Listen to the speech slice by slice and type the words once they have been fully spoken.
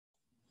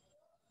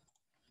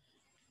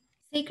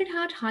Sacred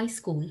Heart High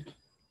School,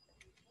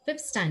 5th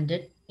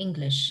Standard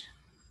English.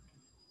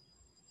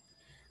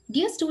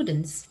 Dear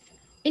students,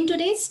 in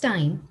today's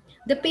time,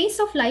 the pace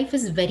of life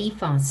is very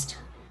fast.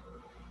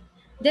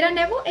 There are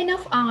never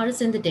enough hours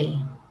in the day,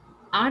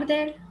 are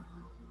there?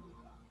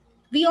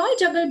 We all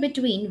juggle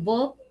between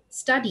work,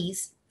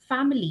 studies,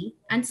 family,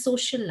 and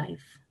social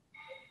life,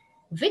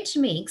 which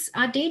makes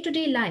our day to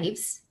day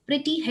lives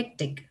pretty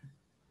hectic.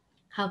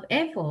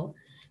 However,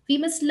 we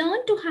must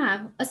learn to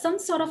have some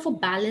sort of a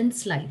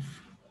balanced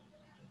life.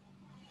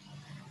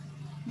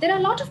 There are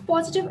a lot of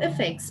positive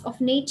effects of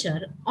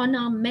nature on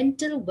our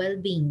mental well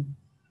being.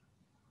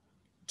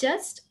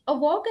 Just a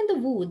walk in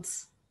the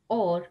woods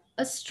or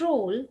a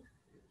stroll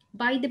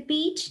by the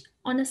beach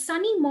on a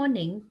sunny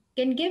morning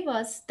can give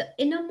us the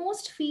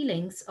innermost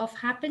feelings of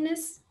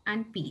happiness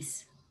and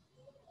peace.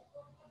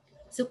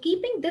 So,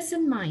 keeping this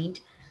in mind,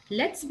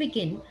 let's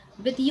begin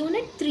with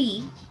Unit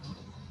 3,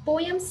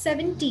 Poem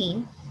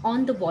 17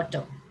 on the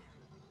water.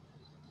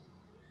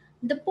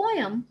 The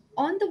poem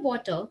On the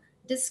Water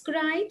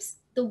describes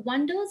the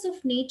wonders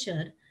of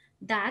nature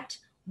that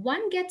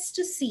one gets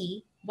to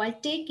see while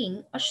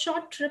taking a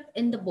short trip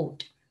in the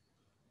boat.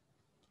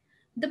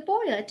 The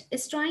poet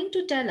is trying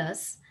to tell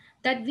us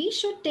that we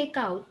should take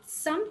out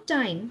some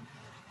time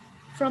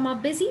from our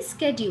busy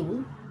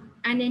schedule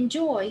and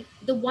enjoy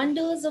the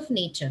wonders of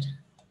nature.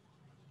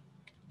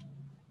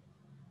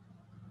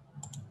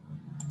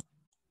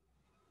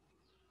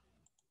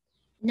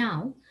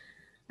 Now,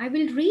 I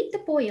will read the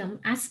poem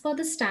as per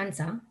the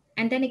stanza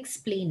and then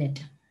explain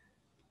it.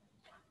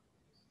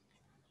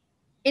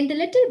 In the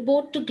little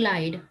boat to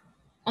glide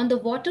on the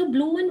water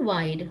blue and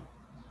wide,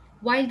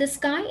 while the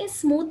sky is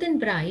smooth and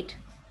bright,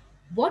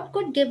 what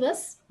could give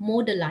us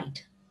more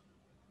delight?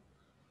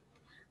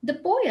 The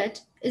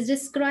poet is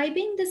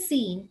describing the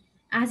scene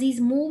as he's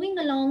moving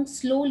along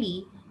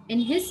slowly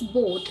in his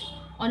boat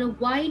on a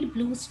wide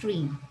blue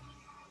stream.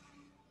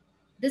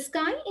 The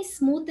sky is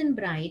smooth and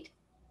bright,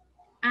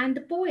 and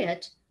the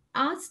poet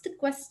asks the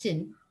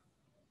question,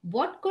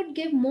 what could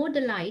give more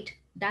delight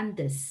than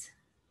this?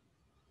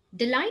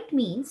 Delight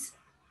means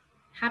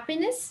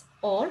happiness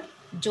or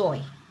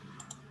joy.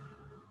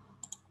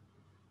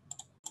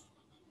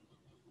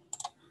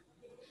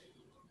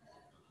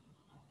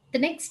 The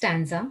next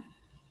stanza.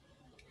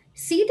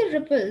 See the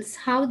ripples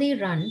how they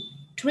run,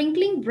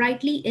 twinkling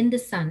brightly in the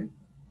sun,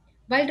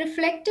 while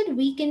reflected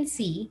we can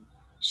see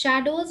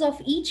shadows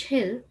of each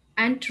hill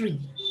and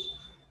tree.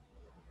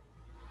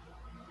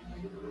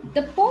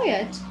 The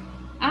poet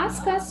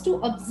asks us to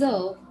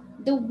observe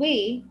the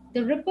way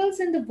the ripples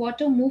in the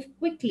water move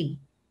quickly,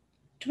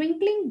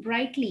 twinkling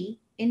brightly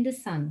in the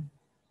sun.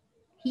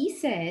 He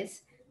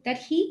says that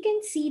he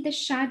can see the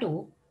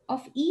shadow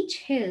of each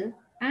hill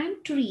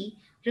and tree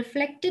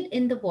reflected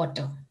in the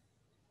water.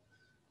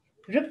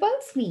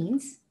 Ripples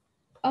means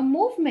a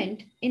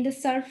movement in the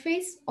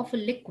surface of a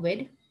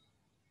liquid,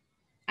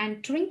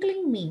 and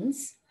twinkling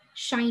means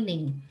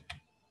shining.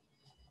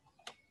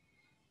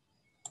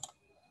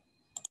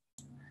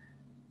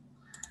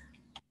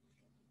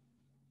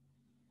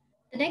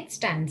 The next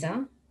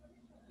stanza.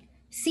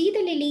 See the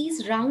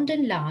lilies round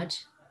and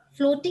large,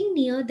 floating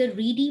near the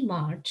reedy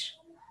marge,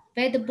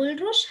 where the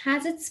bulrush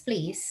has its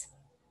place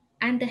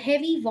and the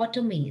heavy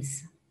water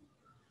maze.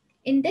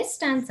 In this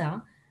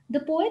stanza,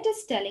 the poet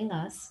is telling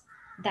us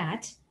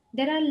that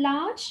there are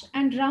large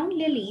and round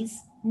lilies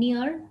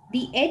near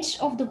the edge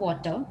of the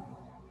water,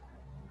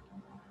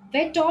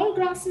 where tall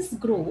grasses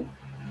grow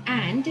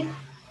and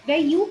where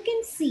you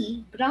can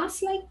see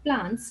grass like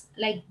plants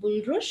like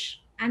bulrush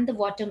and the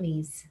water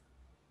maze.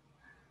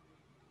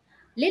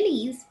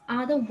 Lilies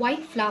are the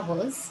white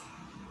flowers.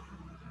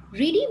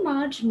 Reedy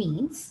marge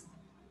means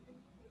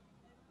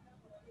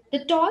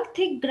the tall,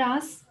 thick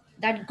grass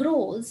that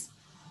grows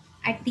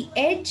at the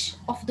edge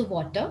of the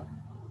water,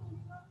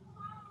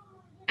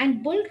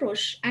 and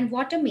bulrush and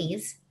water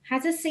maize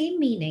has the same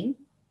meaning,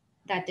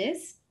 that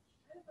is,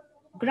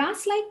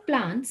 grass like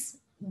plants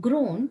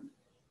grown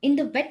in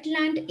the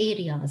wetland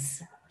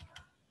areas.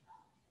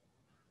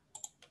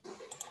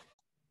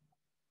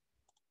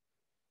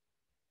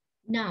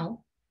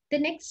 Now, the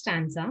next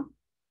stanza.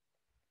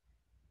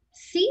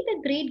 See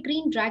the great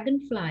green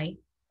dragonfly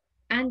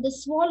and the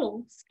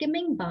swallow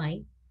skimming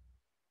by.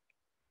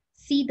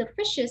 See the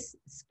fishes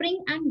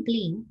spring and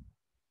gleam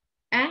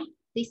as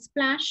they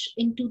splash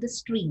into the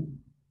stream.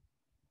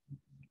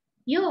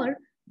 Here,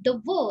 the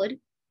word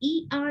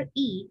ere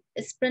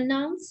is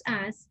pronounced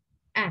as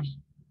ah,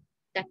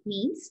 that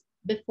means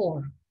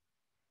before.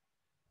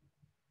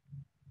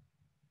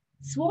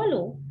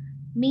 Swallow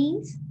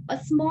means a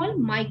small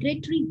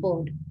migratory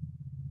bird.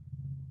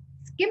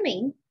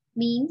 Skimming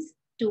means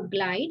to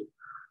glide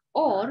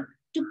or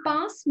to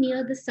pass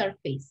near the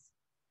surface.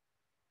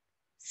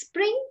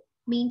 Spring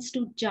means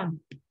to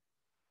jump.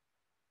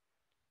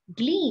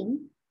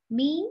 Gleam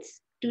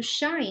means to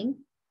shine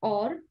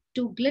or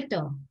to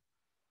glitter.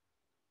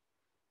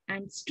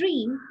 And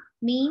stream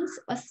means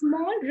a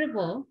small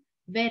river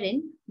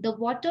wherein the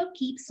water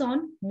keeps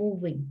on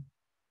moving.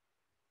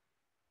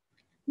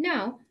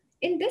 Now,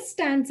 in this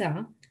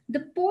stanza,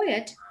 the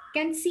poet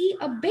can see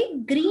a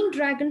big green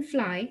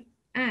dragonfly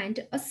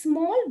and a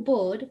small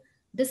bird,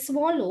 the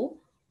swallow,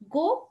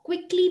 go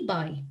quickly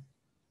by.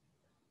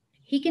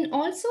 He can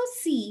also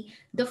see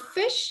the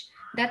fish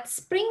that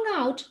spring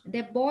out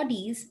their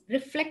bodies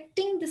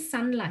reflecting the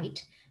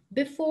sunlight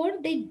before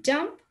they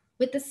jump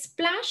with a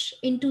splash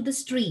into the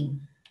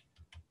stream.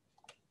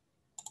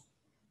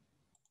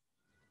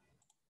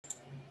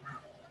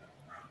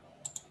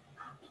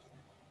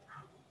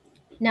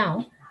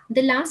 Now,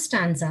 the last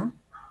stanza.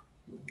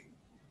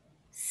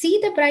 See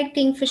the bright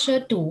kingfisher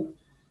too,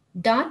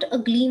 dart a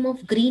gleam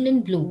of green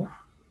and blue.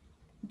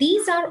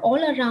 These are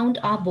all around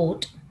our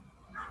boat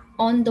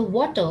on the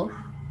water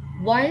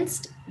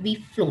whilst we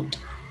float.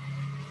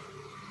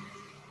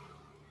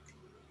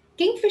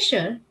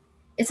 Kingfisher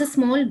is a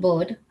small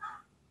bird.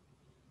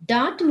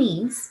 Dart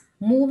means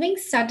moving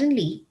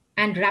suddenly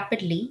and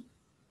rapidly,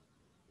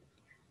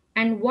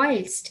 and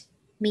whilst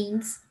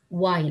means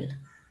while.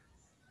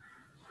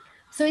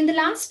 So, in the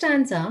last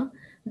stanza,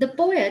 the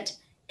poet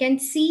can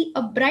see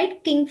a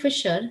bright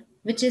kingfisher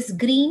which is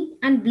green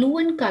and blue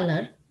in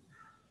color,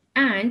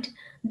 and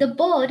the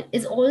bird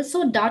is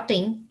also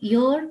darting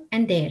here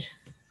and there.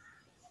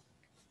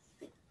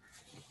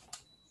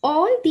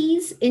 All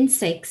these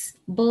insects,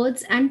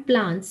 birds, and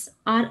plants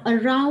are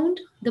around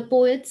the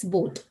poet's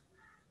boat,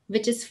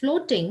 which is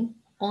floating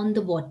on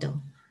the water.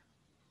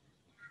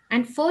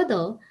 And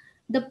further,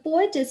 the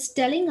poet is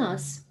telling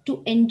us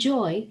to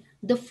enjoy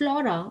the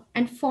flora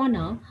and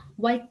fauna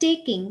while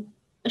taking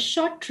a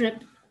short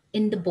trip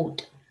in the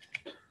boat.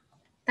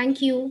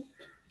 Thank you.